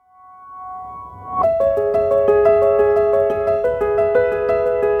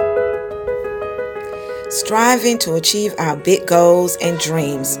Striving to achieve our big goals and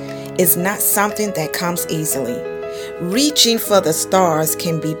dreams is not something that comes easily. Reaching for the stars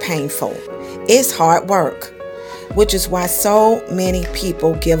can be painful. It's hard work, which is why so many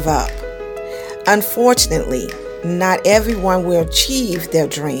people give up. Unfortunately, not everyone will achieve their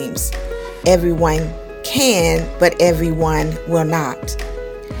dreams. Everyone can, but everyone will not.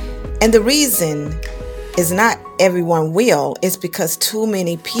 And the reason is not everyone will, is because too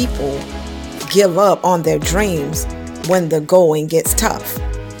many people give up on their dreams when the going gets tough.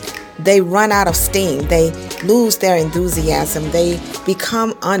 They run out of steam. They lose their enthusiasm. They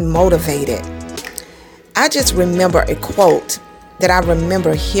become unmotivated. I just remember a quote that I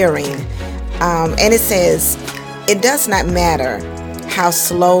remember hearing, and it says, "It does not matter how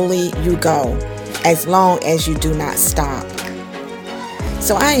slowly you go, as long as you do not stop."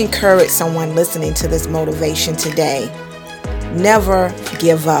 So I encourage someone listening to this motivation today, never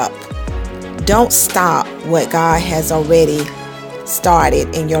give up. Don't stop what God has already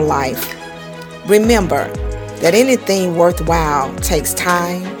started in your life. Remember that anything worthwhile takes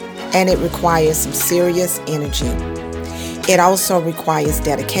time, and it requires some serious energy. It also requires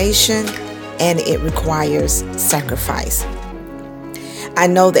dedication, and it requires sacrifice. I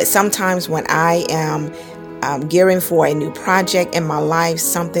know that sometimes when I am gearing for a new project in my life,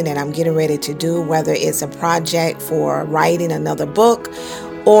 something that I'm getting ready to do, whether it's a project for writing another book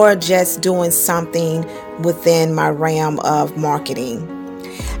or just doing something within my realm of marketing,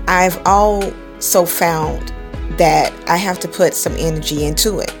 I've also found that I have to put some energy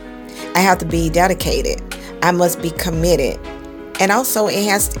into it. I have to be dedicated. I must be committed. And also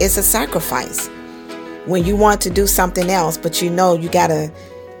it's a sacrifice. When you want to do something else, but you gotta,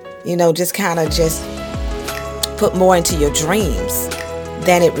 just put more into your dreams,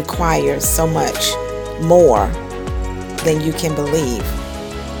 then it requires so much more than you can believe.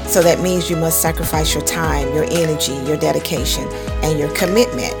 So that means you must sacrifice your time, your energy, your dedication, and your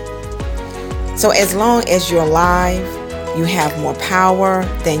commitment. So as long as you're alive, you have more power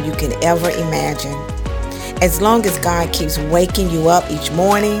than you can ever imagine. As long as God keeps waking you up each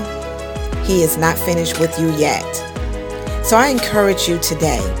morning, He is not finished with you yet. So I encourage you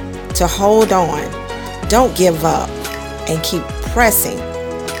today to hold on, don't give up, and keep pressing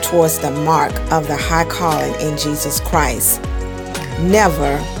towards the mark of the high calling in Jesus Christ.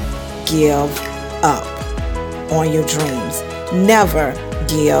 Never give up on your dreams. Never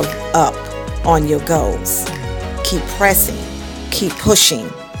give up on your goals. Keep pressing, keep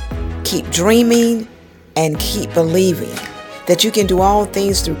pushing, keep dreaming, and keep believing that you can do all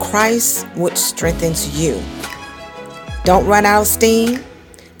things through Christ, which strengthens you. Don't run out of steam.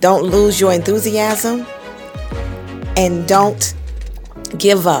 Don't lose your enthusiasm. And don't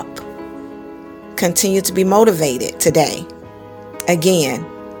give up. Continue to be motivated today. Again,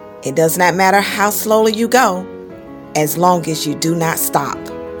 it does not matter how slowly you go, as long as you do not stop.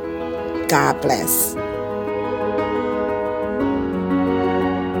 God bless.